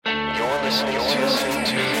Come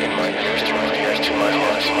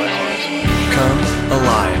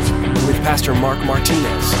Alive with Pastor Mark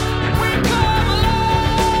Martinez.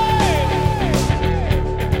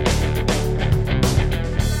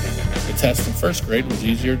 The test in first grade was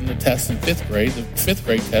easier than the test in fifth grade. The fifth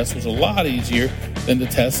grade test was a lot easier than the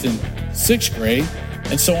test in sixth grade,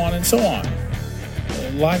 and so on and so on.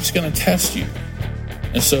 Life's going to test you.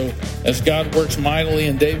 And so as God works mightily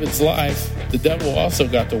in David's life, the devil also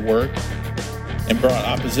got to work and brought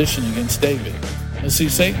opposition against David. And see,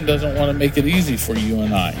 Satan doesn't want to make it easy for you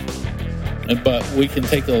and I. But we can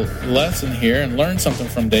take a lesson here and learn something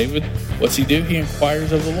from David. What's he do? He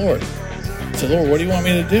inquires of the Lord. He said, Lord, what do you want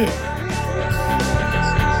me to do?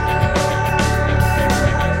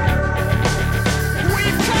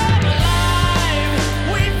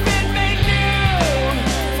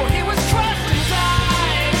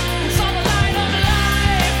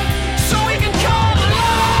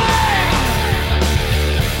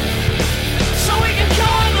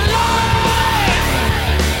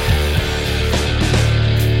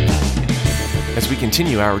 As we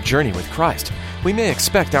continue our journey with Christ, we may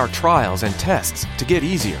expect our trials and tests to get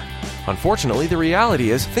easier. Unfortunately, the reality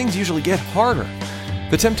is things usually get harder.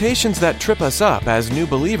 The temptations that trip us up as new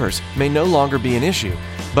believers may no longer be an issue,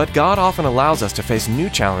 but God often allows us to face new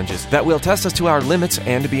challenges that will test us to our limits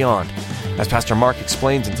and beyond. As Pastor Mark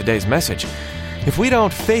explains in today's message, if we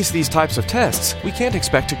don't face these types of tests, we can't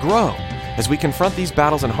expect to grow. As we confront these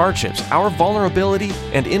battles and hardships, our vulnerability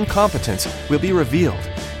and incompetence will be revealed,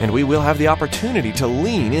 and we will have the opportunity to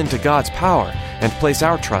lean into God's power and place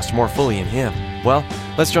our trust more fully in Him. Well,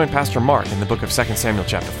 let's join Pastor Mark in the book of 2 Samuel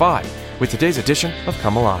chapter 5 with today's edition of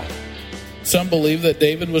Come Alive. Some believe that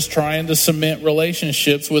David was trying to cement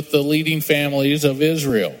relationships with the leading families of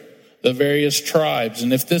Israel, the various tribes.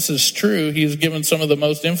 And if this is true, he's given some of the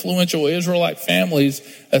most influential Israelite families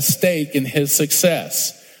a stake in his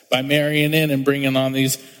success by marrying in and bringing on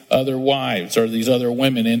these other wives or these other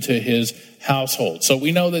women into his household. So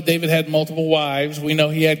we know that David had multiple wives. We know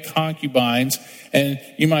he had concubines. And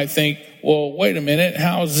you might think, well, wait a minute,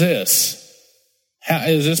 how is this? How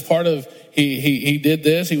is this part of, he did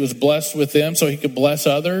this, he was blessed with them so he could bless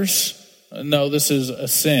others? No, this is a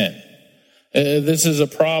sin. This is a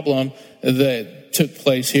problem that took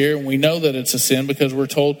place here. And we know that it's a sin because we're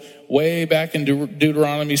told way back in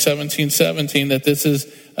Deuteronomy 17:17 that this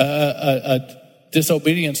is a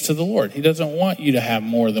disobedience to the Lord. He doesn't want you to have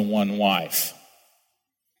more than one wife.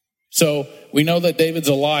 So we know that David's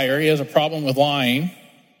a liar. He has a problem with lying.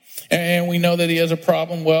 And we know that he has a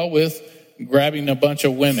problem, with grabbing a bunch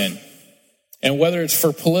of women. And whether it's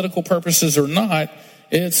for political purposes or not,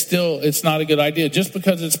 it's not a good idea. Just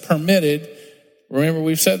because it's permitted, remember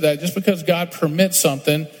we've said that, just because God permits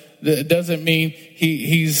something, that doesn't mean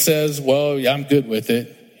he says, well, I'm good with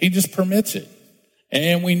it. He just permits it.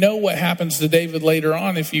 And we know what happens to David later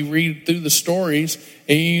on if you read through the stories,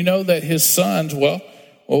 and you know that his sons,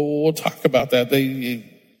 we'll talk about that.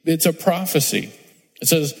 It's a prophecy. It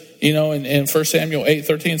says, in 1 Samuel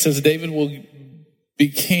 8:13, it says David will be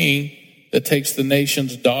king that takes the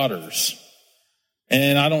nation's daughters.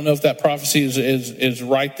 And I don't know if that prophecy is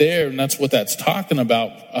right there, and that's what that's talking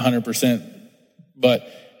about 100%. But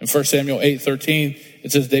in 1 Samuel 8:13,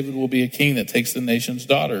 it says David will be a king that takes the nation's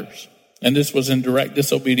daughters. And this was in direct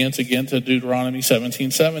disobedience again to Deuteronomy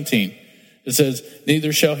 17:17. It says,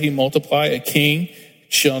 neither shall he multiply, a king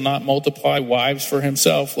shall not multiply wives for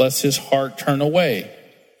himself, lest his heart turn away.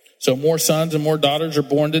 So more sons and more daughters are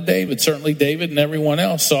born to David. Certainly David and everyone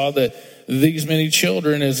else saw that these many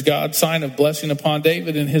children is God's sign of blessing upon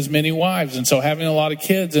David and his many wives. And so having a lot of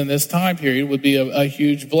kids in this time period would be a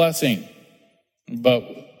huge blessing. But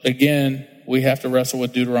again, we have to wrestle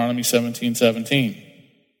with Deuteronomy 17:17.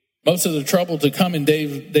 Most of the trouble to come in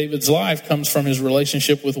David's life comes from his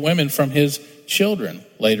relationship with women from his children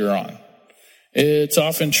later on. It's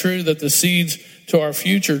often true that the seeds to our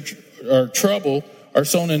future or trouble are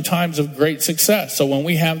sown in times of great success. So when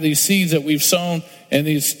we have these seeds that we've sown and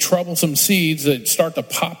these troublesome seeds that start to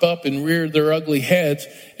pop up and rear their ugly heads,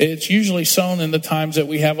 it's usually sown in the times that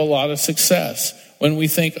we have a lot of success. When we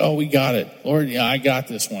think, oh, we got it. Lord, yeah, I got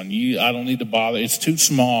this one. I don't need to bother. It's too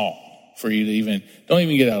small for you to don't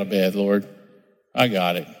even get out of bed, Lord. I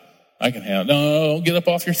got it. I can handle it. No, don't get up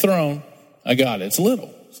off your throne. I got it. It's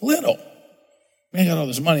little. Man, I got all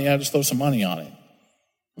this money. I just throw some money on it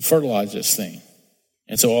and fertilize this thing.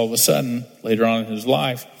 And so all of a sudden, later on in his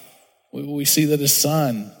life, we see that his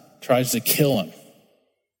son tries to kill him.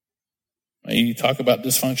 You talk about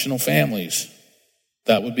dysfunctional families.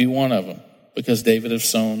 That would be one of them, because David has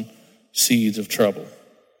sown seeds of trouble.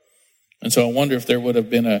 And so I wonder if there would have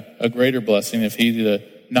been a greater blessing if he'd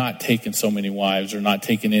not taken so many wives or not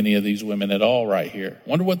taken any of these women at all right here.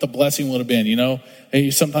 Wonder what the blessing would have been.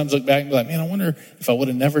 You sometimes look back and be like, man, I wonder if I would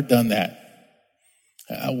have never done that,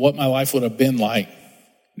 what my life would have been like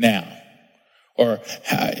now, or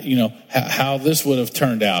how this would have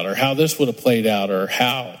turned out, or how this would have played out, or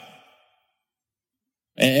how.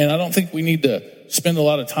 And I don't think we need to spend a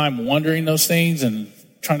lot of time wondering those things and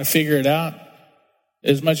trying to figure it out,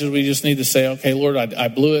 as much as we just need to say, okay, Lord, I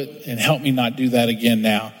blew it, and help me not do that again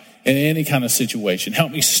now in any kind of situation.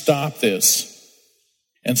 Help me stop this.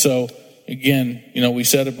 And so, again, we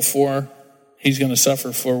said it before, he's going to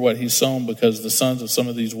suffer for what he's sown, because the sons of some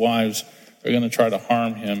of these wives are going to try to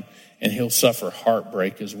harm him, and he'll suffer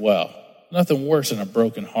heartbreak as well. Nothing worse than a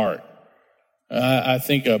broken heart. I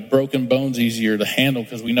think a broken bone's easier to handle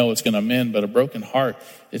because we know it's going to mend, but a broken heart,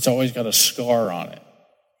 it's always got a scar on it.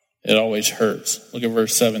 It always hurts. Look at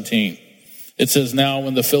verse 17. It says, now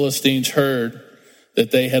when the Philistines heard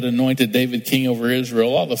that they had anointed David king over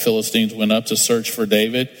Israel, all the Philistines went up to search for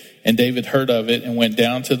David, and David heard of it and went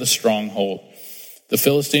down to the stronghold. The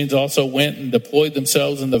Philistines also went and deployed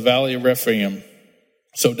themselves in the valley of Rephaim.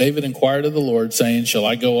 So David inquired of the Lord, saying, shall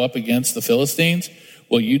I go up against the Philistines?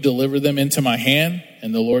 Will you deliver them into my hand?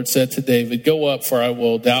 And the Lord said to David, go up, for I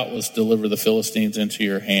will doubtless deliver the Philistines into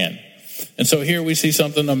your hand. And so here we see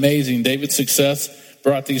something amazing. David's success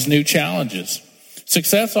brought these new challenges.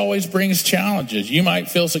 Success always brings challenges. You might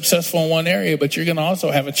feel successful in one area, but you're going to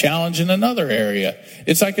also have a challenge in another area.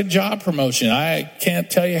 It's like a job promotion. I can't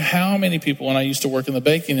tell you how many people, when I used to work in the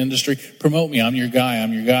baking industry, promote me. I'm your guy,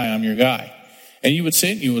 I'm your guy, I'm your guy. And you would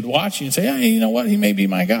sit and you would watch and you'd say, hey, you know what? He may be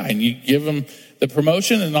my guy. And you give him the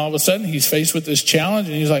promotion, and all of a sudden he's faced with this challenge,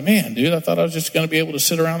 and he's like, man, dude, I thought I was just going to be able to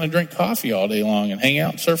sit around and drink coffee all day long and hang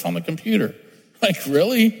out and surf on the computer. Like,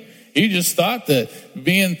 really? You just thought that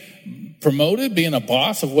being promoted, being a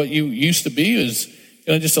boss of what you used to be, is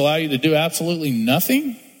going to just allow you to do absolutely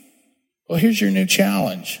nothing? Well, here's your new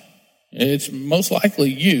challenge. It's most likely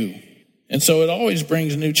you. And so it always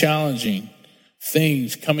brings new challenging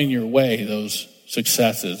things coming your way, those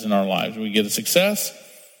successes in our lives. We get a success,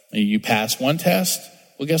 and you pass one test.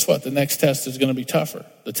 Well, guess what? The next test is going to be tougher.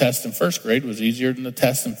 The test in first grade was easier than the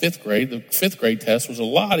test in fifth grade. The fifth grade test was a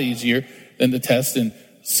lot easier than the test in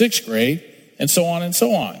sixth grade, and so on and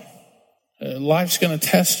so on. Life's going to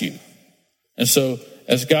test you. And so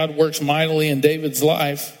as God works mightily in David's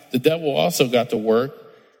life, the devil also got to work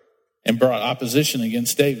and brought opposition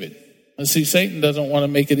against David. And see, Satan doesn't want to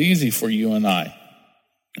make it easy for you and I.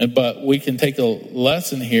 But we can take a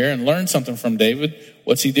lesson here and learn something from David.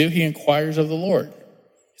 What's he do? He inquires of the Lord.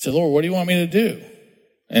 He said, Lord, what do you want me to do?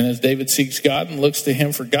 And as David seeks God and looks to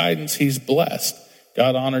him for guidance, he's blessed.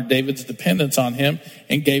 God honored David's dependence on him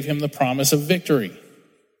and gave him the promise of victory.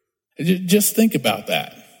 Just think about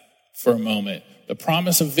that for a moment. The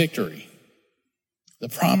promise of victory. The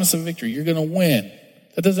promise of victory. You're going to win.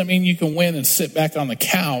 That doesn't mean you can win and sit back on the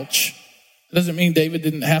couch. It doesn't mean David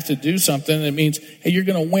didn't have to do something. It means, hey, you're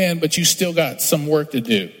going to win, but you still got some work to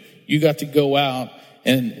do. You got to go out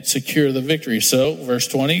and secure the victory. So, verse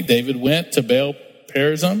 20, David went to Baal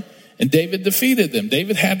Perazim, and David defeated them.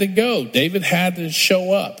 David had to go. David had to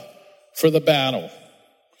show up for the battle.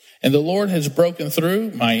 And the Lord has broken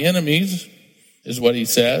through my enemies, is what he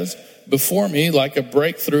says, before me like a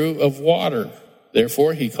breakthrough of water.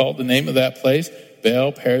 Therefore, he called the name of that place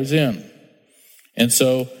Baal Perazim. And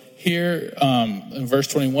so, here in verse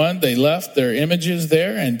 21, they left their images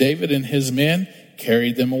there, and David and his men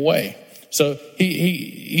carried them away. So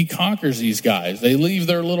he conquers these guys. They leave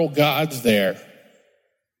their little gods there,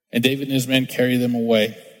 and David and his men carry them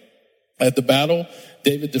away. At the battle,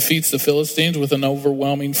 David defeats the Philistines with an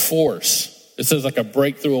overwhelming force. It says like a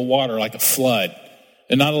breakthrough of water, like a flood.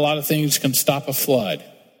 And not a lot of things can stop a flood.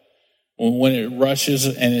 When it rushes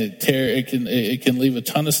and it can leave a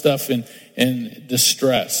ton of stuff in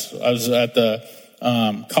distress. I was at the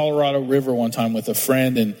Colorado River one time with a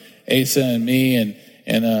friend, and Asa and me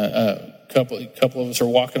and a couple of us are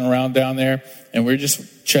walking around down there, and we're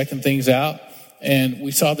just checking things out. And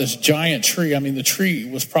we saw this giant tree. I mean, the tree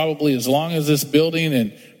was probably as long as this building,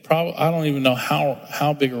 and probably I don't even know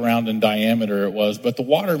how big around in diameter it was, but the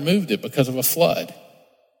water moved it because of a flood.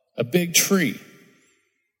 A big tree.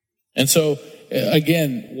 And so,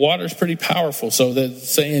 again, water's pretty powerful. So they're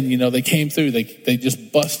saying, they came through, they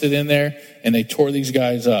just busted in there and they tore these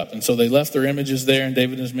guys up. And so they left their images there, and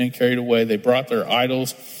David and his men carried away. They brought their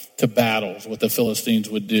idols to battles, what the Philistines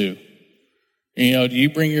would do. Do you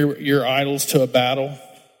bring your idols to a battle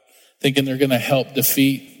thinking they're going to help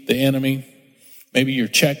defeat the enemy? Maybe your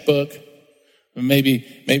checkbook,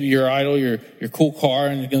 Maybe your idol, your cool car,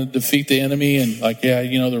 and you're going to defeat the enemy, and like, yeah,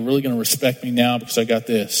 they're really going to respect me now because I got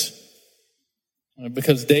this.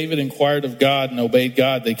 Because David inquired of God and obeyed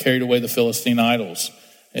God, they carried away the Philistine idols.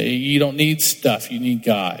 You don't need stuff, you need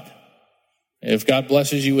God. If God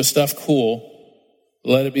blesses you with stuff, cool,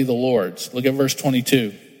 let it be the Lord's. Look at verse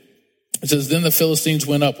 22. It says, then the Philistines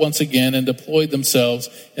went up once again and deployed themselves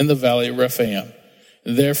in the valley of Rephaim.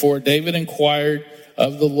 Therefore David inquired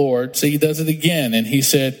of the Lord. So he does it again. And he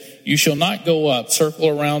said, you shall not go up, circle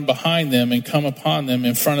around behind them and come upon them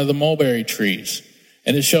in front of the mulberry trees.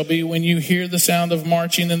 And it shall be when you hear the sound of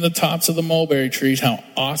marching in the tops of the mulberry trees, how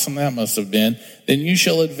awesome that must have been, then you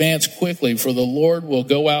shall advance quickly, for the Lord will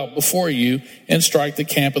go out before you and strike the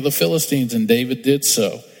camp of the Philistines. And David did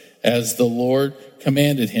so, as the Lord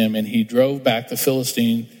commanded him, and he drove back the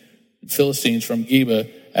Philistines from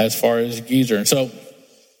Geba as far as Gezer. And so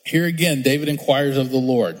here again, David inquires of the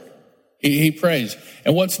Lord. He prays.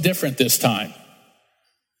 And what's different this time?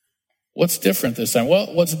 What's different this time?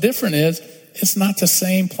 Well, what's different is it's not the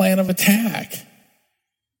same plan of attack.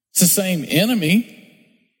 It's the same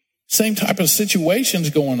enemy, same type of situations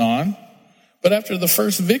going on. But after the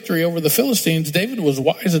first victory over the Philistines, David was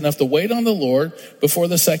wise enough to wait on the Lord before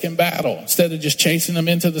the second battle. Instead of just chasing them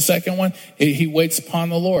into the second one, he waits upon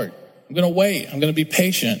the Lord. I'm going to wait. I'm going to be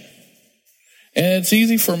patient. And it's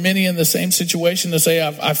easy for many in the same situation to say,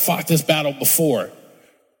 I've fought this battle before.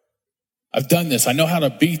 I've done this. I know how to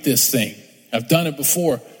beat this thing. I've done it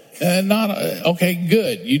before. Okay,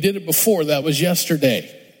 good. You did it before. That was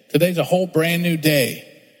yesterday. Today's a whole brand new day.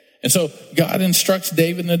 And so God instructs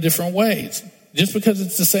David in a different way. Just because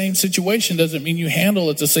it's the same situation doesn't mean you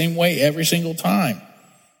handle it the same way every single time.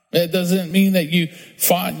 It doesn't mean that you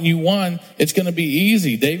fought and you won. It's going to be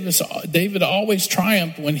easy. David always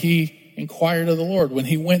triumphed when he inquired of the Lord, when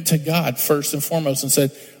he went to God first and foremost and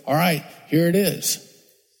said, all right, here it is.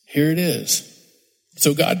 Here it is.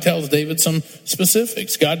 So God tells David some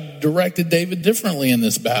specifics. God directed David differently in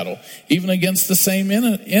this battle, even against the same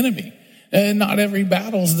enemy. And not every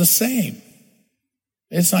battle is the same.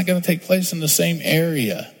 It's not going to take place in the same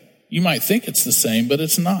area. You might think it's the same, but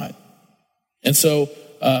it's not. And so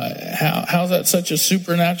how's that such a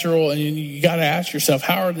supernatural? And you got to ask yourself,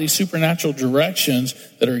 how are these supernatural directions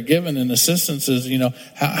that are given and assistances,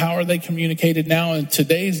 how are they communicated now in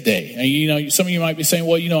today's day? And, some of you might be saying,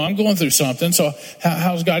 well, I'm going through something. So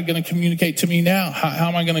how's God going to communicate to me now? How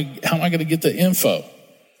am I going to get the info?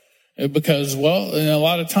 Because, well, and a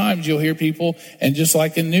lot of times you'll hear people, and just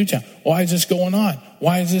like in Newtown, why is this going on?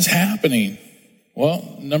 Why is this happening?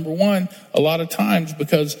 Well, number one, a lot of times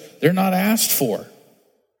because they're not asked for.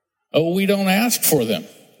 Oh, we don't ask for them.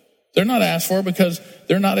 They're not asked for because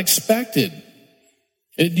they're not expected.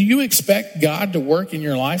 Do you expect God to work in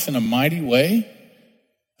your life in a mighty way?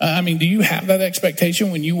 Do you have that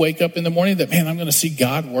expectation when you wake up in the morning that, man, I'm going to see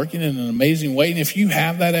God working in an amazing way? And if you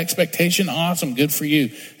have that expectation, awesome, good for you.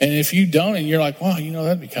 And if you don't, and you're like, wow,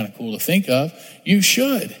 that'd be kind of cool to think of, you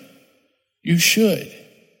should. You should.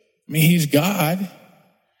 He's God.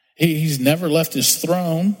 He's never left his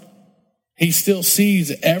throne. He still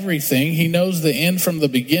sees everything. He knows the end from the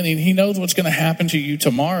beginning. He knows what's going to happen to you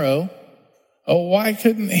tomorrow. Oh, why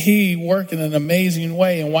couldn't he work in an amazing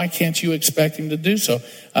way? And why can't you expect him to do so?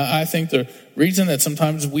 I think the reason that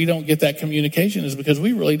sometimes we don't get that communication is because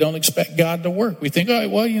we really don't expect God to work. We think, oh,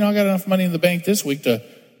 well, I got enough money in the bank this week to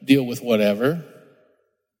deal with whatever.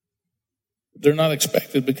 They're not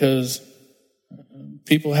expected because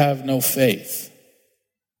people have no faith.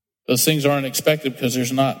 Those things aren't expected because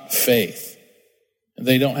there's not faith.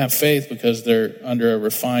 They don't have faith because they're under a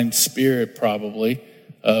refined spirit probably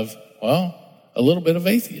of, well, a little bit of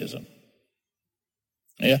atheism.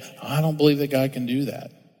 Yeah, I don't believe that God can do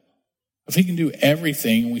that. If he can do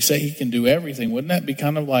everything, and we say he can do everything, wouldn't that be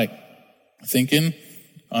kind of like thinking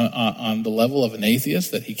on the level of an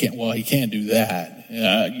atheist that he can't do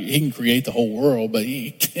that. He can create the whole world, but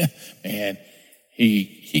he can't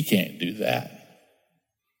do that.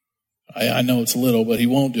 I know it's little, but he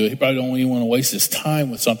won't do it. He probably don't even want to waste his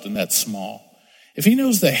time with something that's small. If he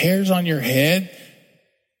knows the hairs on your head,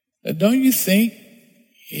 don't you think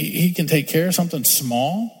he can take care of something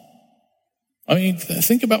small?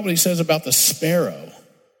 Think about what he says about the sparrow.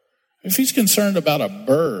 If he's concerned about a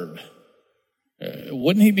bird,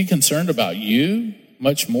 wouldn't he be concerned about you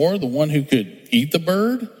much more, the one who could eat the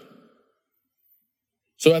bird?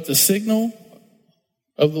 So at the signal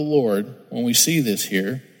of the Lord, when we see this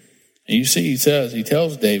here, and you see he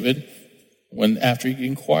tells David, after he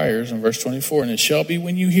inquires in verse 24, and it shall be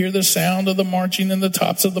when you hear the sound of the marching in the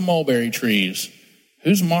tops of the mulberry trees.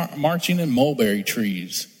 Who's marching in mulberry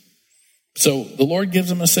trees? So the Lord gives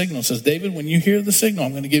him a signal, says, David, when you hear the signal,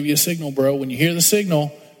 I'm going to give you a signal, bro. When you hear the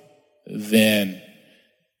signal, then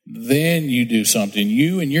you do something.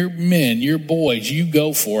 You and your men, your boys, you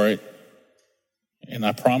go for it. And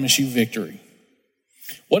I promise you victory.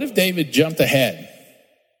 What if David jumped ahead?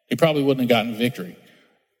 He probably wouldn't have gotten victory.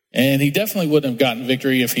 And he definitely wouldn't have gotten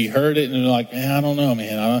victory if he heard it and like, I don't know,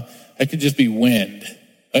 man. That could just be wind.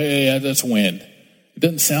 Yeah, that's wind. It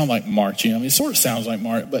doesn't sound like marching. I mean, it sort of sounds like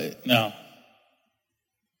marching, but no.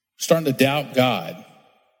 Starting to doubt God.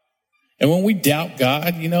 And when we doubt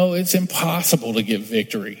God, it's impossible to get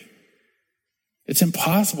victory. It's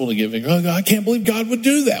impossible to get victory. Oh, God, I can't believe God would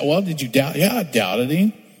do that. Well, did you doubt? Yeah, I doubted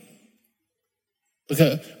him.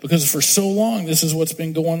 Because for so long, this is what's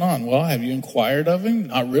been going on. Well, have you inquired of him?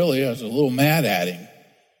 Not really. I was a little mad at him.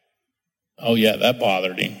 Oh, yeah, that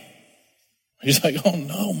bothered him. He's like, oh,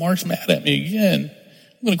 no, Mark's mad at me again.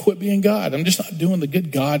 I'm going to quit being God. I'm just not doing the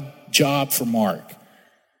good God job for Mark.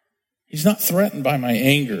 He's not threatened by my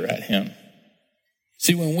anger at him.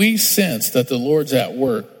 See, when we sense that the Lord's at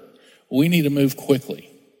work, we need to move quickly.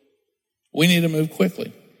 We need to move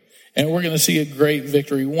quickly. And we're going to see a great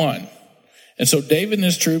victory won. And so David and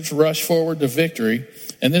his troops rush forward to victory.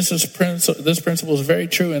 And this principle is very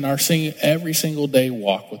true in our every single day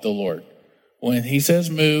walk with the Lord. When he says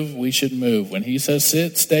move, we should move. When he says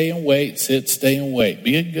sit, stay, and wait, sit, stay, and wait.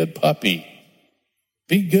 Be a good puppy.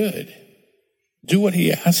 Be good. Do what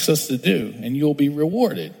he asks us to do, and you'll be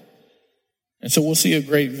rewarded. And so we'll see a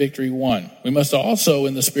great victory won. We must also,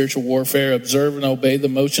 in the spiritual warfare, observe and obey the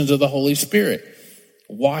motions of the Holy Spirit.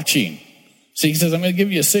 Watching. See, he says, I'm going to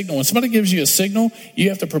give you a signal. When somebody gives you a signal, you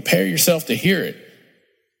have to prepare yourself to hear it.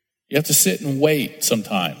 You have to sit and wait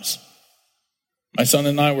sometimes. My son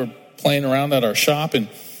and I were playing around at our shop, and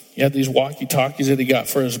he had these walkie-talkies that he got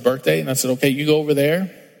for his birthday. And I said, okay, you go over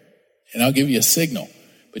there, and I'll give you a signal.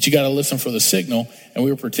 But you got to listen for the signal. And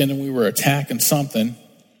we were pretending we were attacking something,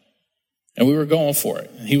 and we were going for it.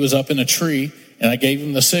 And he was up in a tree, and I gave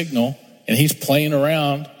him the signal, and he's playing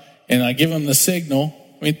around, and I give him the signal.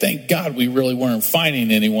 I mean, thank God we really weren't fighting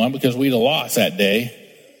anyone, because we'd have lost that day.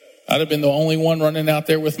 I'd have been the only one running out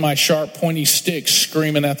there with my sharp, pointy stick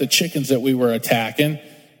screaming at the chickens that we were attacking,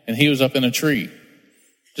 and he was up in a tree,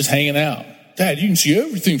 just hanging out. Dad, you can see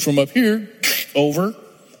everything from up here. Over.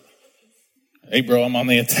 Hey, bro, I'm on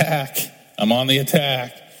the attack.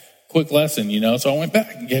 Quick lesson, So I went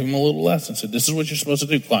back and gave him a little lesson. Said, this is what you're supposed to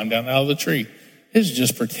do. Climb down out of the tree. This is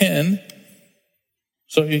just pretend.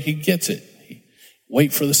 So he gets it.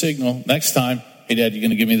 Wait for the signal. Next time, hey, Dad, you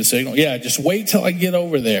going to give me the signal? Yeah, just wait till I get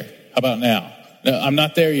over there. How about now? No, I'm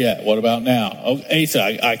not there yet. What about now? Oh,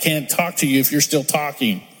 Asa, I can't talk to you if you're still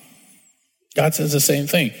talking. God says the same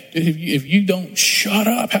thing. Dude, if you don't shut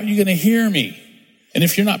up, how are you going to hear me? And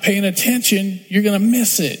if you're not paying attention, you're going to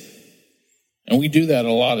miss it. And we do that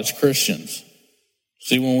a lot as Christians.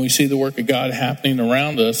 See, when we see the work of God happening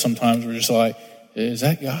around us, sometimes we're just like, is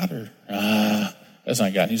that God? Or, that's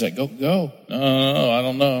not God. He's like, go. No, I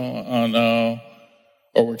don't know. Oh, no.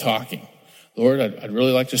 Or we're talking. Lord, I'd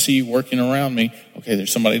really like to see you working around me. Okay,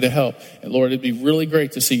 there's somebody to help. And Lord, it'd be really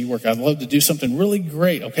great to see you work. I'd love to do something really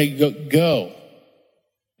great. Okay, go.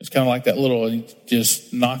 It's kind of like that little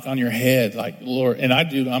just knock on your head, like, Lord. And I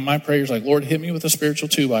do on my prayers, like, Lord, hit me with a spiritual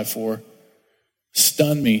 2x4.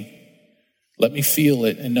 Stun me. Let me feel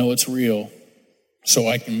it and know it's real so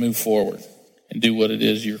I can move forward and do what it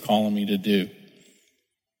is you're calling me to do.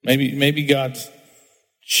 Maybe God's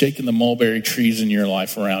shaking the mulberry trees in your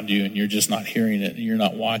life around you and you're just not hearing it and you're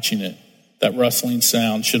not watching it. That rustling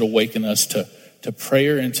sound should awaken us to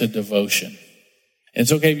prayer and to devotion. And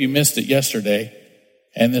it's okay if you missed it yesterday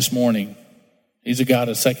and this morning. He's a God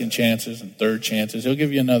of second chances and third chances. He'll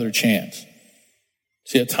give you another chance.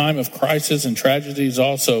 See, a time of crisis and tragedy is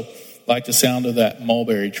also like the sound of that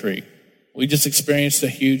mulberry tree. We just experienced a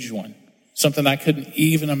huge one, something I couldn't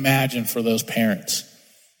even imagine for those parents.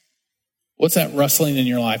 What's that rustling in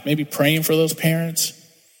your life? Maybe praying for those parents?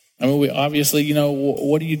 I mean, we obviously,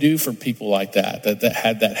 what do you do for people like that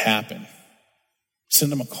had that happen?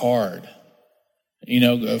 Send them a card.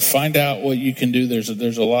 Find out what you can do.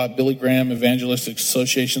 There's a lot. Billy Graham Evangelistic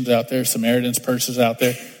Associations out there, Samaritan's Purses out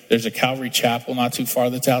there. There's a Calvary Chapel not too far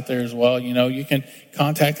that's out there as well. You can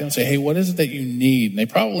contact them and say, hey, what is it that you need? And they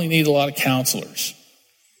probably need a lot of counselors.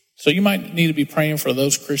 So you might need to be praying for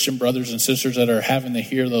those Christian brothers and sisters that are having to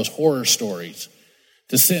hear those horror stories,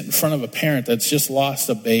 to sit in front of a parent that's just lost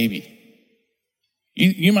a baby.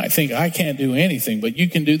 You might think, I can't do anything, but you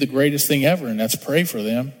can do the greatest thing ever, and that's pray for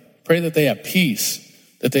them. Pray that they have peace,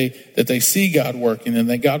 that they see God working, and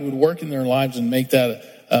that God would work in their lives and make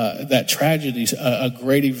that tragedy a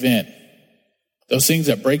great event. Those things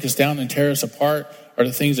that break us down and tear us apart are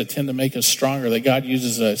the things that tend to make us stronger, that God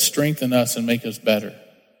uses to strengthen us and make us better.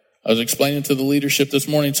 I was explaining to the leadership this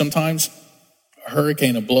morning, sometimes a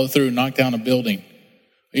hurricane will blow through and knock down a building.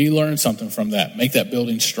 You learn something from that. Make that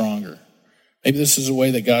building stronger. Maybe this is a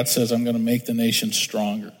way that God says, I'm going to make the nation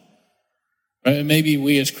stronger. Maybe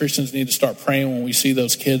we as Christians need to start praying when we see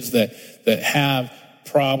those kids that have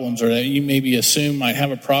problems, or that you maybe assume might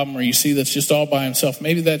have a problem, or you see that's just all by himself.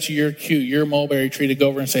 Maybe that's your cue, your mulberry tree, to go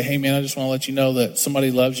over and say, hey man, I just want to let you know that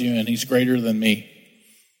somebody loves you and he's greater than me.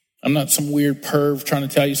 I'm not some weird perv trying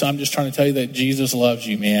to tell you something. I'm just trying to tell you that Jesus loves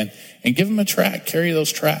you, man. And give him a tract. Carry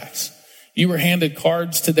those tracts. You were handed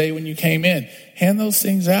cards today when you came in. Hand those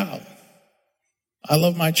things out. I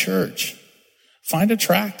love my church. Find a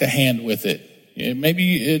tract to hand with it.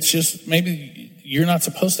 Maybe you're not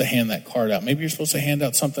supposed to hand that card out. Maybe you're supposed to hand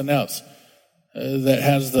out something else that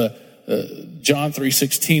has the John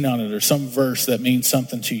 3:16 on it, or some verse that means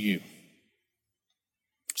something to you.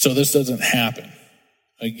 So this doesn't happen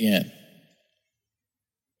again.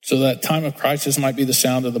 So that time of crisis might be the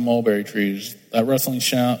sound of the mulberry trees. That rustling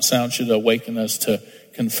sound should awaken us to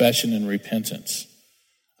confession and repentance.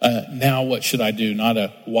 Now what should I do? Not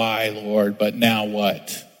a why, Lord, but now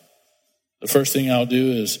what? The first thing I'll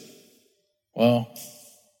do is, I'm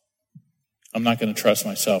not going to trust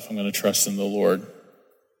myself. I'm going to trust in the Lord.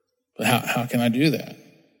 But how can I do that?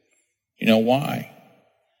 Why?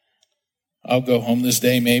 I'll go home this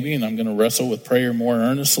day maybe, and I'm going to wrestle with prayer more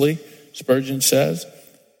earnestly, Spurgeon says.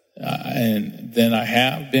 And then I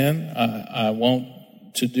have been. I want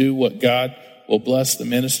to do what God will bless the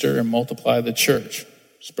minister and multiply the church.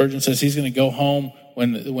 Spurgeon says he's going to go home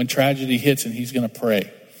when tragedy hits, and he's going to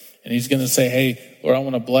pray. And he's going to say, hey, Lord, I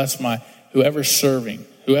want to bless whoever's serving,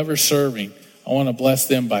 I want to bless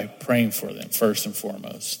them by praying for them first and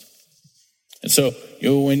foremost. And so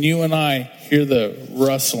when you and I hear the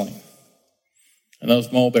rustling and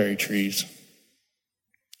those mulberry trees,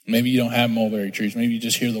 maybe you don't have mulberry trees, maybe you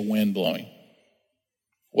just hear the wind blowing.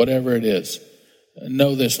 Whatever it is,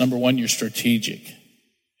 know this. Number one, you're strategic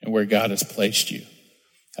in where God has placed you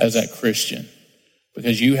as that Christian.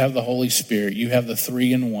 Because you have the Holy Spirit, you have the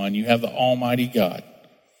 3-in-1, you have the Almighty God.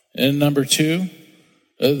 And number two,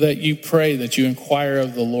 that you pray, that you inquire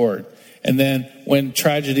of the Lord. And then when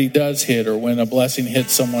tragedy does hit, or when a blessing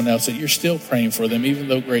hits someone else, that you're still praying for them, even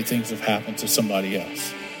though great things have happened to somebody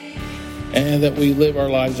else. And that we live our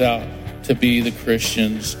lives out to be the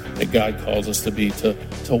Christians that God calls us to be, to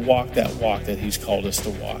walk that walk that he's called us to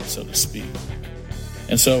walk, so to speak.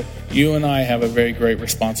 And so you and I have a very great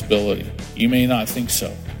responsibility. You may not think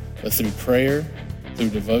so, but through prayer, through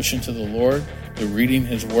devotion to the Lord, through reading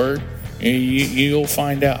his word, you'll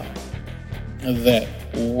find out that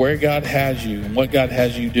where God has you and what God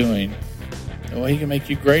has you doing, he can make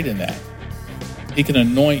you great in that. He can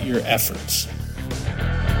anoint your efforts.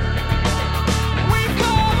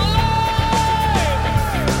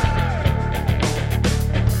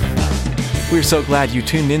 We're so glad you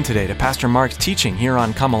tuned in today to Pastor Mark's teaching here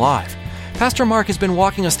on Come Alive. Pastor Mark has been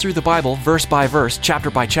walking us through the Bible verse by verse,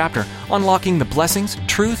 chapter by chapter, unlocking the blessings,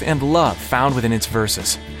 truth, and love found within its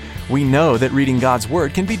verses. We know that reading God's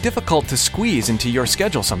Word can be difficult to squeeze into your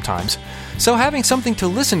schedule sometimes, so having something to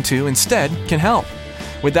listen to instead can help.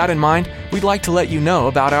 With that in mind, we'd like to let you know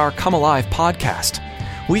about our Come Alive podcast.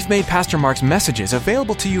 We've made Pastor Mark's messages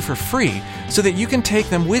available to you for free so that you can take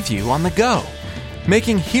them with you on the go,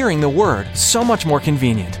 making hearing the Word so much more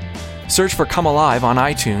convenient. Search for Come Alive on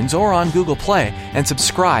iTunes or on Google Play and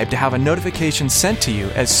subscribe to have a notification sent to you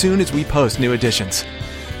as soon as we post new editions.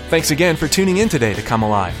 Thanks again for tuning in today to Come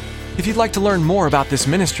Alive. If you'd like to learn more about this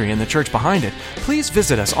ministry and the church behind it, please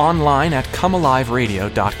visit us online at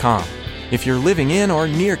comealiveradio.com. If you're living in or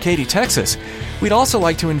near Katy, Texas, we'd also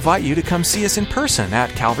like to invite you to come see us in person at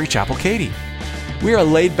Calvary Chapel, Katy. We're a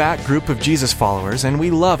laid-back group of Jesus followers, and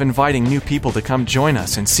we love inviting new people to come join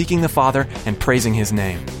us in seeking the Father and praising His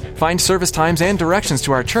name. Find service times and directions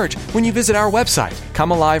to our church when you visit our website,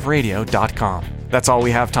 comealiveradio.com. That's all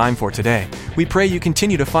we have time for today. We pray you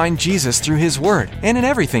continue to find Jesus through His Word and in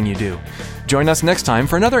everything you do. Join us next time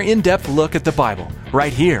for another in-depth look at the Bible,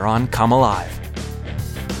 right here on Come Alive.